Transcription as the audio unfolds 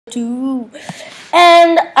2.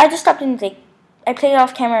 And I just stopped and I played it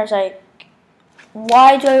off camera. I was like,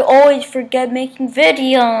 why do I always forget making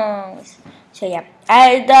videos? So yeah,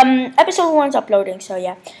 episode 1's uploading. So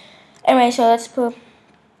yeah. Anyway, so let's put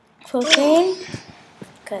full screen.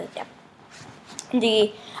 Cause yeah,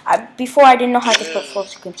 before I didn't know how to put full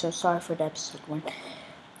screen. So sorry for the episode 1.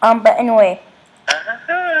 But anyway.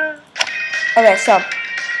 Okay, so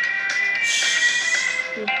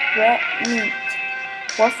red meat,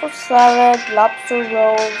 waffle salad, lobster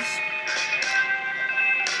rolls,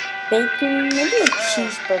 bacon, maybe a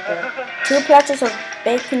cheeseburger. 2 platters of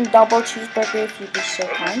bacon double cheeseburger if you'd be so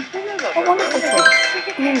kind. A wonderful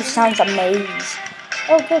choice. Sounds amazing.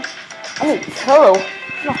 Oh good. I need a pillow. I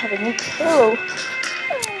don't have a new pillow.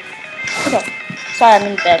 Okay. Sorry, I'm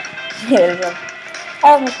in bed. Here we go. I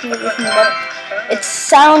have my pillow in bed. It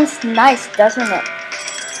sounds nice, doesn't it?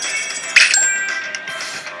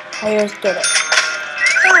 I just get it.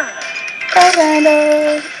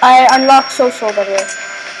 I unlocked social, by the way.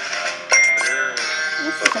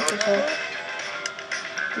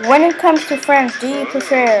 When it comes to friends, do you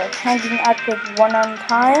prefer hanging out with one at a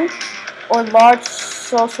time or large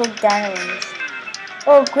social gatherings?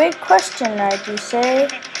 Oh, great question, I do say.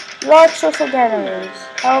 Large social gatherings.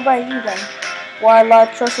 How about you then? Why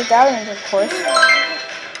large social gatherings, of course.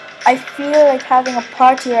 I feel like having a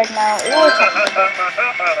party right now or something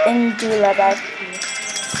in Dula Basket.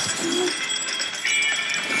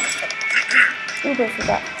 Ooh, I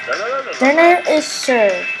forgot. Dinner is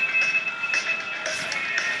served.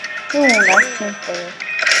 Ooh, nice cheeseburger.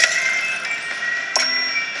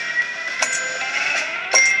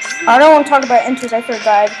 I don't want to talk about interest. I forgot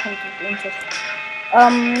I can't do interest.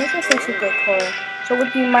 Let's just say decor. So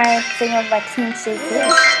what do you mind saying of my clean safe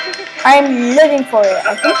face? I'm living for it.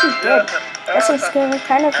 I think he's good. That's a skin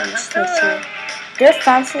kind of useless here. They're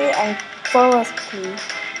fancy and flawlessly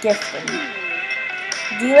gifted.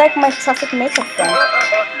 Do you like my traffic makeup then?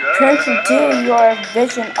 Apparently do. You are a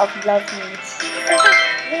vision of loveliness.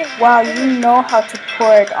 Wow, you know how to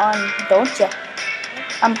pour it on, don't you?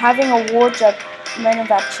 I'm having a wardrobe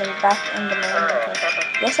renovation back in the moment.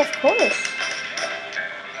 Yes, of course.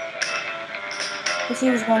 Let's see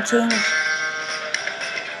what's going to change.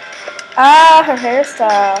 Ah, her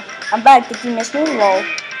hairstyle. I'm back. Did you miss me? Lol.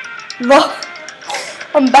 Lol.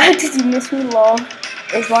 I'm back. Did you miss me? Lol.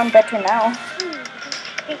 Is one better now?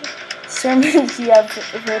 Sermons you have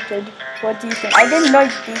averted. What do you think? I didn't know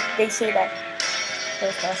they say that.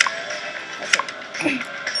 Okay.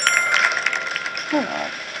 I don't know.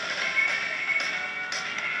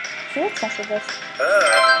 Should I cancel this?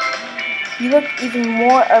 You look even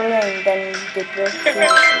more alluring than you did previously.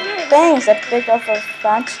 Thanks, a bit of a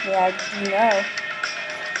fancy, I know.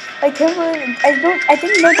 I can't believe I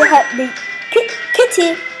didn't know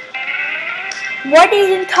Kitty. Why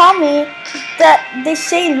didn't you tell me that they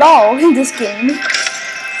say lol in this game?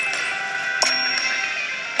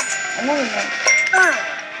 I never know.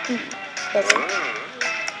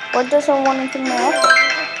 What doesn't want to my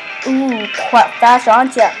outfit? Ooh, quite fast,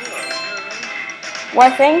 aren't ya? Why,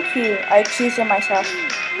 thank you. I choose it myself.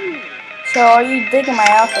 So, are you digging my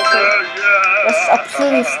outfit too? That's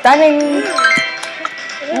absolutely stunning.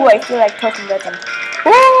 Ooh, I feel like talking about them.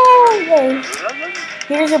 Ooh, yay.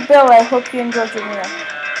 Here's your bill. I hope you enjoyed your meal.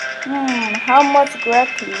 How much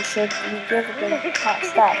gratitude should we give the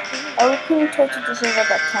staff? I will clean turkey deserve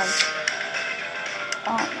about 10.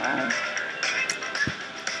 Oh no.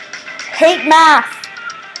 Hate math!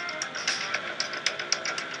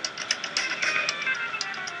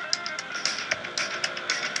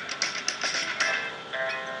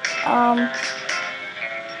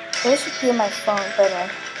 This should be my phone, but I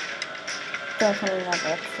don't really know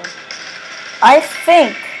that. I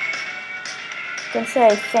think. I can say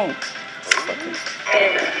I think.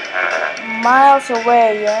 Miles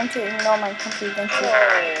away, you aren't to ignore my confidential.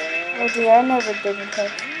 Oh dear, I never did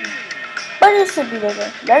it. But it should be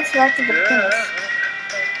there. Let's back to the penis.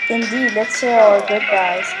 Indeed, let's say our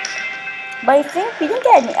goodbyes. But I think we didn't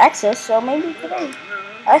get any access, so maybe today.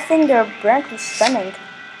 I think they're brightly stunning.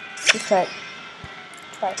 Just try it.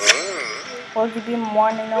 Or you be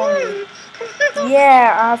morning only.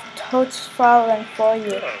 Yeah, I have totes fallen for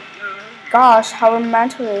you. Gosh, how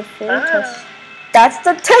romantically us. That's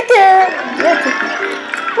the ticket! Yeah,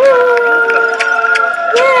 ticket. Woo!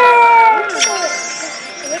 Yeah!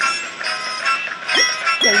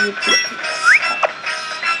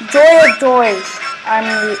 Joy of joys. I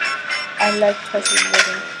like touching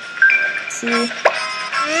living. See?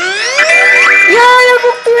 Yeah,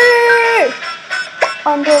 level 3!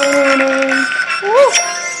 Unbelievable.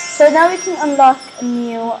 So now we can unlock a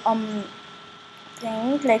new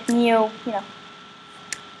thing, like new,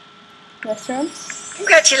 Yes, sir.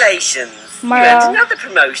 Congratulations. You earned another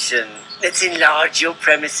promotion. Let's enlarge your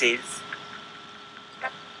premises.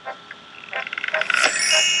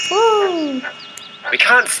 Woo! We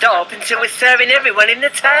can't stop until we're serving everyone in the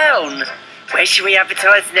town. Where should we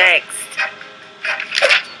advertise next?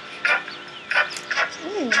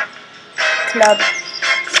 Club.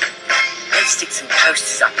 Let's stick some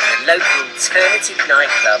posters up in a local alternative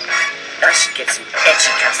nightclub. That should get some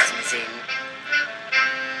edgy customers in.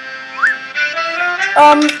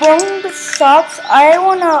 From the shops, I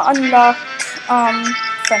wanna unlock,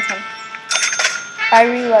 French one. I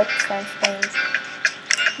really like French things.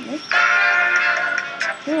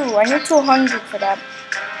 Ooh, I need 200 for that.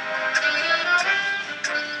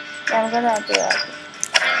 Yeah, I'm gonna do that.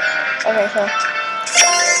 Okay, so.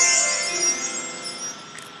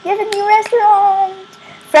 You have a new restaurant!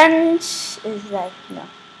 French is like, no.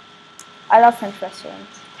 I love French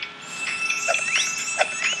restaurants.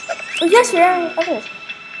 Oh, yes, we are others.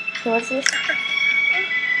 So what's this?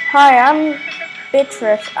 Hi, I'm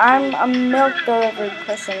Beatrice. I'm a milk delivery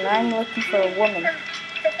person. I'm looking for a woman.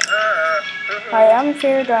 Hi, I'm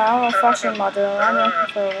Frida. I'm a fashion model. I'm looking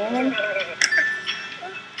for a woman.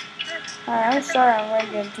 Hi, I'm sorry. I'm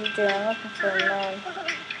radio DJ. I'm looking for a man.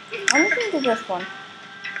 I'm looking to this one.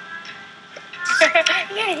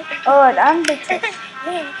 Alright, I'm Beatrice.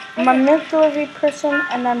 I'm a milk delivery person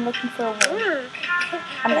and I'm looking for a woman.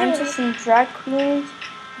 I'm interested in drag queens,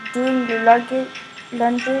 doing lunges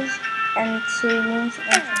and saloons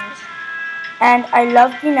entrance. And I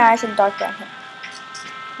love green eyes and dark brown hair.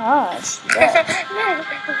 Ah, yes.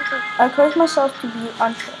 I close myself to be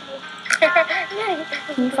unsure.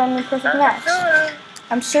 Can you find me a perfect match?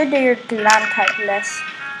 I'm sure they're your glam type less.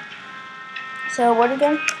 So what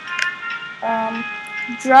again?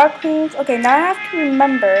 Drag queens. Okay, now I have to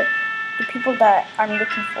remember the people that I'm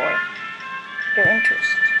looking for. Their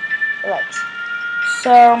interests. Likes.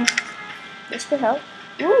 So this could help.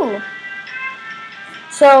 Ooh.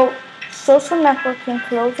 So social networking,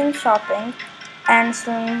 clothing, shopping, and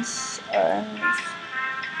slings.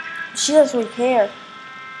 She does white hair.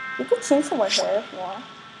 You could change some white hair if you want.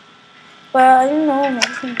 But I don't know, maybe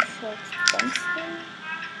it's gonna be so expensive.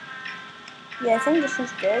 Yeah, I think this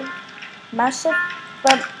is good. Massive,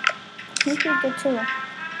 but you could good too.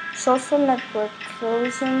 Social network,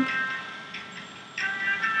 closing.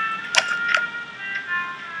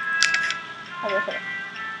 How about her?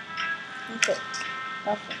 Okay,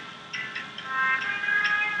 nothing.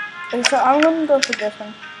 Okay, so I'm gonna go for this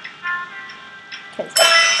one. Okay.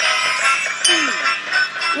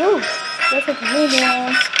 Ooh, that's a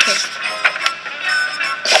medium.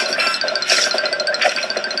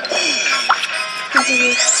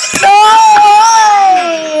 Okay. No!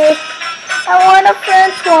 I want a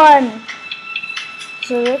French one.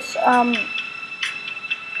 So let's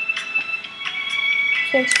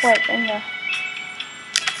fix white in there.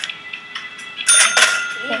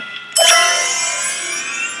 Okay.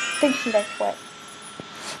 I think she likes white.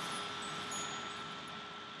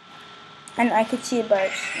 And I could see a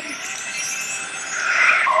bird.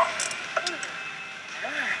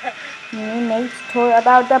 Me makes tour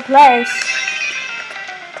about the place.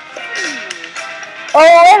 Oh,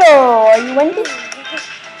 hello. Are you Wendy?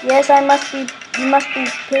 Yes, you must be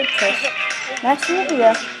Beatrice. Nice to meet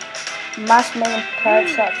you. Must make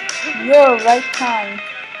perks up. You're right time.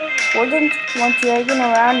 Wouldn't want you hanging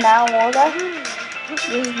around now, would I? This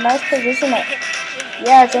is a nice position.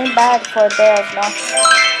 Yeah, it ain't bad for a bear of nuts.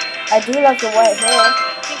 I do love your white hair.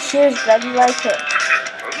 Cheers, glad you like it.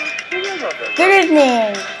 Good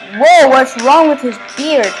evening. Whoa, what's wrong with his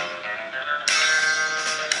beard?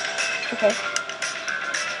 Okay.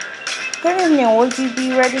 Good evening. Would you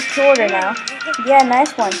be ready to order now? Yeah,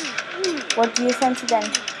 nice one. What do you fancy then?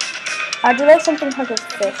 I'd like something hot as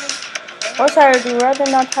fish. Also, I would rather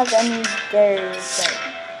not have any dairy.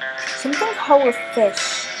 Something hot with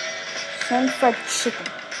fish. Some fried chicken.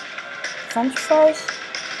 French fries.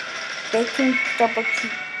 Bacon double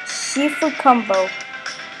cheese. Seafood combo.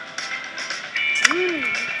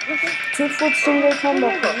 2 food single combo,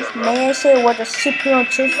 please. May I say what a Cypriot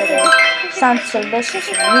cheeseburger is? Sounds delicious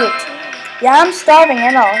and meat. Yeah, I'm starving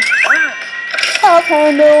and all.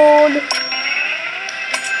 Half-handled.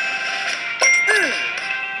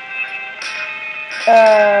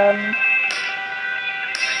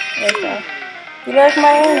 You like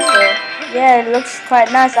my answer? Yeah, it looks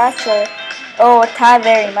quite nice actually. Oh, Thai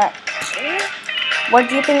very much. What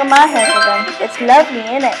do you think of my answer then? It's lovely,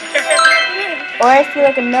 isn't it? Or I feel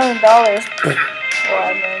like $1 million. Or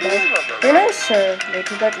 $1 million. Dinner served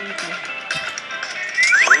later that evening.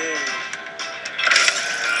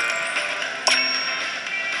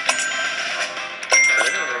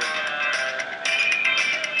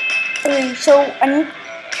 So I need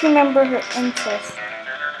to remember her interest.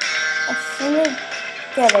 I think I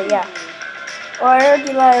get it, yeah. Or I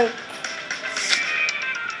already like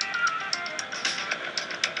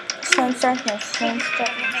Sunshine.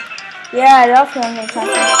 Yeah, I love Sunshine.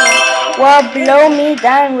 Well, blow me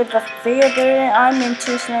down with the theater. I'm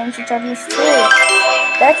into Sunshine too.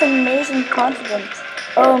 That's amazing confidence.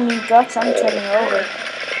 Oh my god, I'm turning over.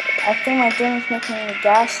 I think my dinner's making me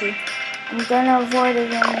gassy. I'm gonna avoid it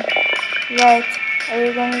again. Right. Are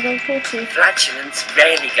you gonna go quickly? Flatulence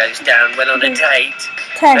rarely goes down well on a date.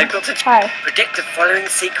 10. They've got to High. predict the following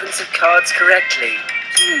sequence of cards correctly.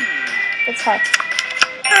 That's high.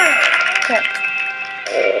 Correct.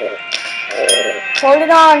 Hold it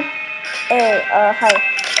on. High.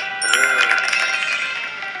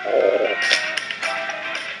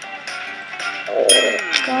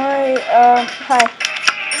 Sorry, high.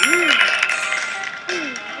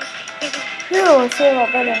 Phew, I feel a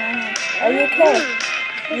lot better now. Are you okay?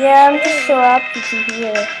 Yeah, I'm just so happy to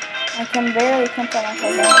hear. I can barely control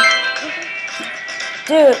myself now.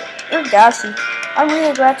 Dude, you're gassy. I'm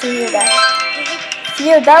really glad to hear that.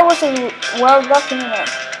 Yeah, that was a well-documented.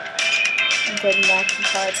 I'm getting back to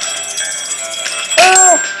hard.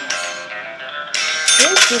 Oh!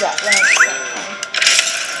 Didn't do that right.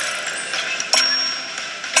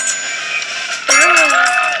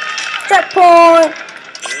 Checkpoint!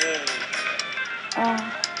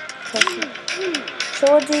 So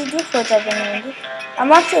what do you do for a job anyway?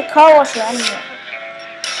 I'm actually a car washer anyway.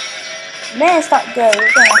 Man, it's not good.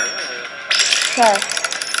 We're gonna try.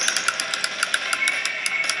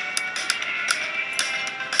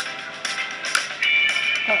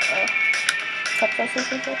 Uh-oh.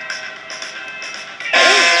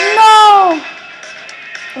 No!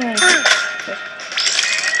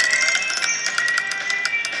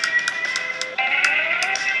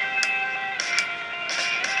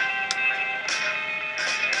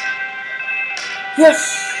 Yes!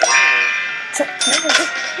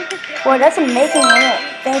 Boy, that's amazing, isn't it?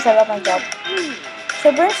 Thanks, I love my job.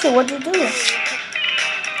 So, Bernstein, what do you do?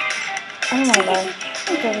 Oh my god.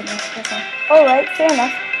 Alright, fair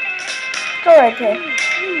enough. Go right here.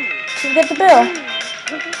 So you get the bill.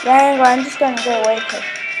 Yeah, I'm just gonna go away here.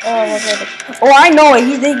 Oh, I know it.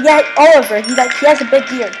 Oliver. He has a big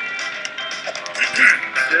beard.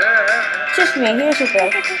 Just me. Here's your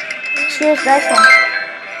bill. Cheers, nice one.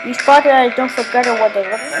 You spotted I don't forget what they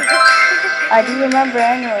look like. I do remember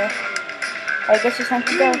anyway. I guess it's time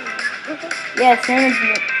to go. Yeah, it's nearly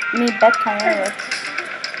me bedtime anyway.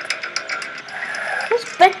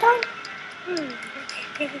 It's bedtime?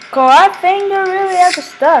 God, I think they're really out of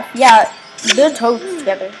stuff. Yeah, they're totes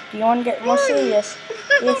together. Do you want to get more serious?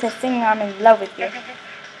 Yes, I think I'm in love with you.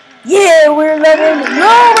 Yeah, we're loving.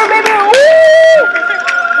 No, we're baby. Woo!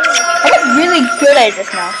 I got really good at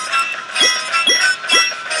this now.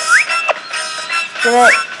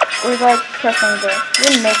 We're like pressing the.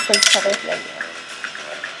 We make for each other like that.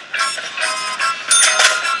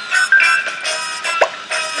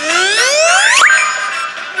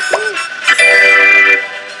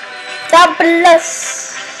 God bless.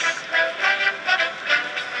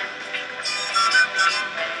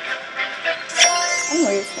 I'm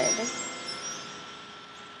really excited.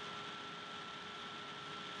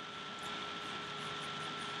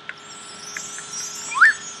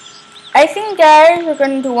 I think, guys, we're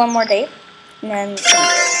gonna do one more day, and then end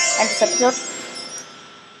this episode.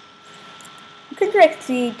 You can direct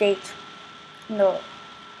the date in the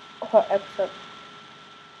whole episode.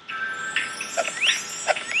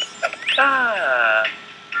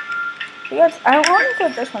 Because I want to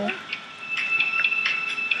do this one.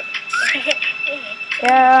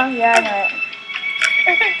 Yeah, I know it.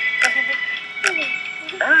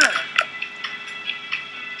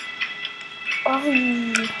 Oh,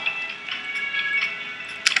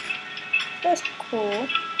 that's cool.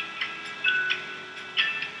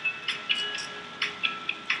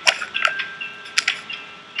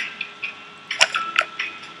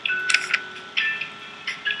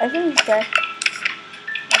 I think it's there.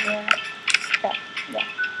 Yeah. Yeah.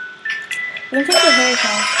 You can take your hair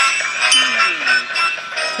now.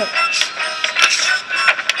 Okay.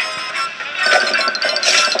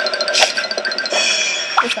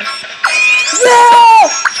 This one. No!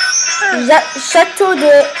 Chateau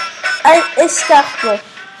de Escargot.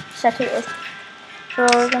 Chateau de Escargot. So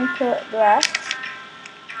we're going to put glass.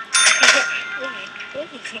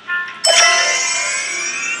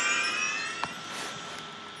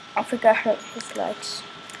 I forgot how his likes.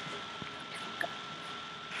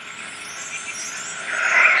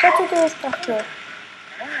 Chateau de Escargot.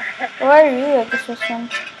 Oh, I really like this one.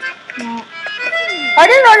 I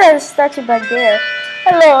didn't know that it started back there.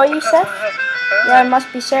 Hello, are you Seth? Yeah, it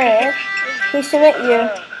must be Seth. Pleased to meet you.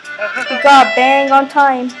 You got bang on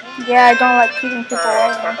time. Yeah, I don't like keeping people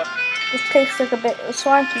waiting. This place looks a bit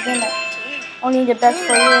swanky, doesn't it? Only the best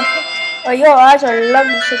for you. Oh, your eyes are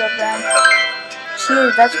lovely, Sugar Brand.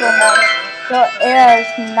 Cheers, that's real nice. Your hair is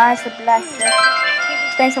nice and black.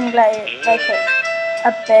 Thanks, I'm glad you like it.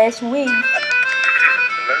 A best wig.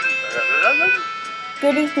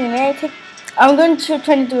 Good evening, may I take... I'm going to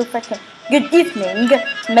try to do a second. Good evening,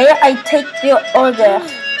 may I take your order?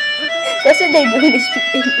 That's what they do when they speak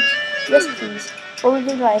English. Yes, please. What would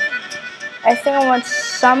you like? I think I want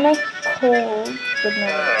something cold with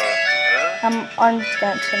noodles. I'm on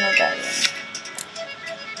dancing on that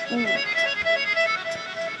one.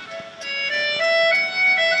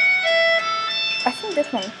 I think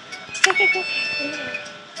this one. 2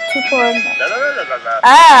 for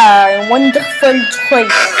wonderful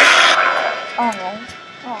choice. Oh no.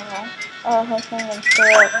 Oh no. Oh, her thing is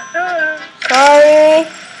good. Sorry.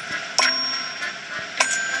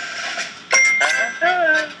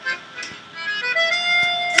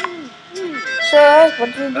 Sure, what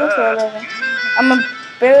do you do for a living? I'm a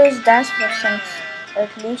Bears dance person.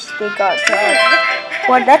 At least they got jobs.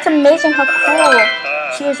 Wow, that's amazing, how cool.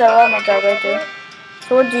 Cheers, I love my job right there.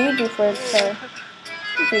 So what do you do for a job?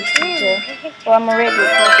 Well, I'm a radio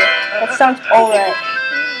producer. That sounds alright.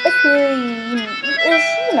 It's really, you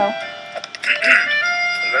know.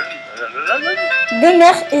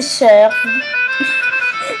 Dinner is served.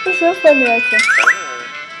 It's so funny, actually.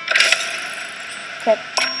 Okay.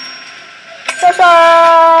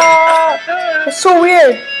 It's so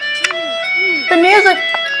weird. The music.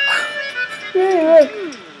 Really weird.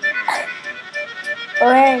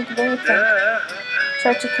 Oh, hey, what do you think?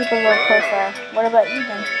 Try to keep a low profile. What about you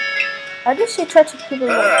then? I just say try to keep a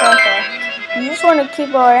low profile. You just want to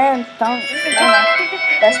keep our hands down.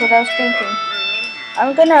 That's what I was thinking.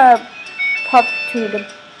 I'm gonna pop to the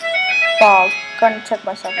bog. Gonna check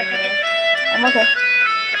myself in the mirror. I'm okay.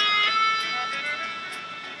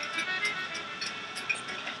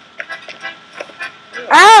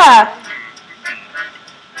 Ah!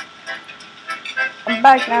 I'm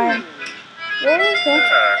back now. Where is it?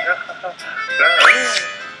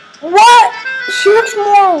 What? She looks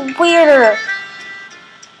more weirder.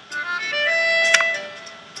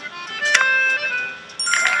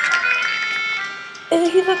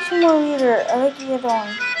 He looks more weirder. I like the other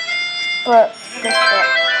one. But, guess what?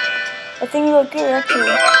 I think you look good,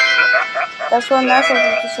 actually. That's what I'm asking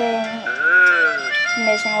you to say.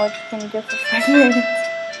 Amazing what you can do for 5 minutes.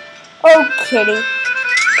 Oh, kitty.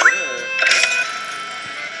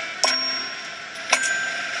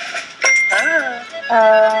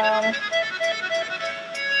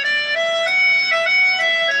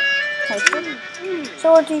 So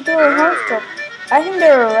what do you do at home? I think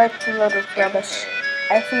they're a right load of rubbish.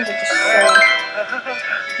 I think they're just so...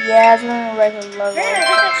 Yeah, it's not a regular load of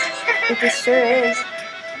rubbish. It sure is.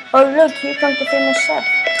 Oh look, here comes the famous chef.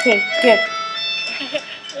 Okay, good.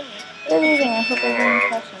 Good evening, I hope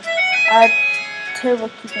everyone's watching. Terrible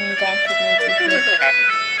keeping me down to the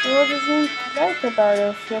what do you like about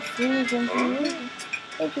it? Feel free to read.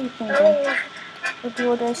 What do you think then? What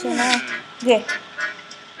do I say now? Okay.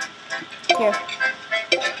 Here.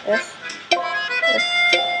 This. This.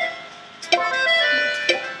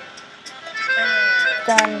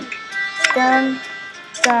 Done. Done.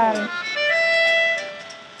 Done.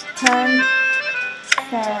 Done.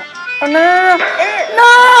 Done. Oh no! No!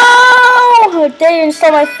 How dare you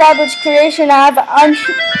install my fabulous creation? I have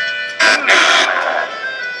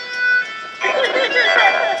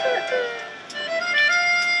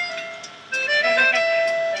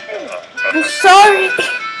I'm sorry.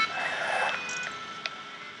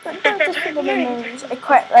 I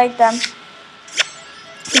quite like them.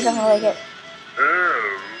 He doesn't like it.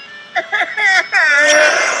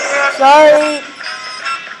 Sorry.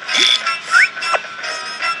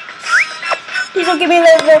 Please don't give me a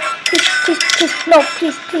little. Please, no,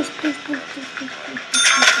 please,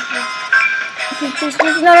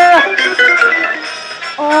 no.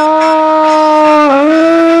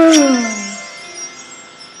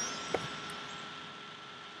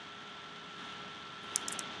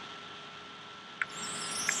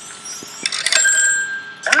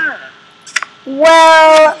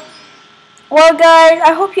 Well guys,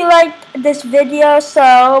 I hope you liked this video,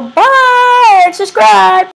 so bye and subscribe.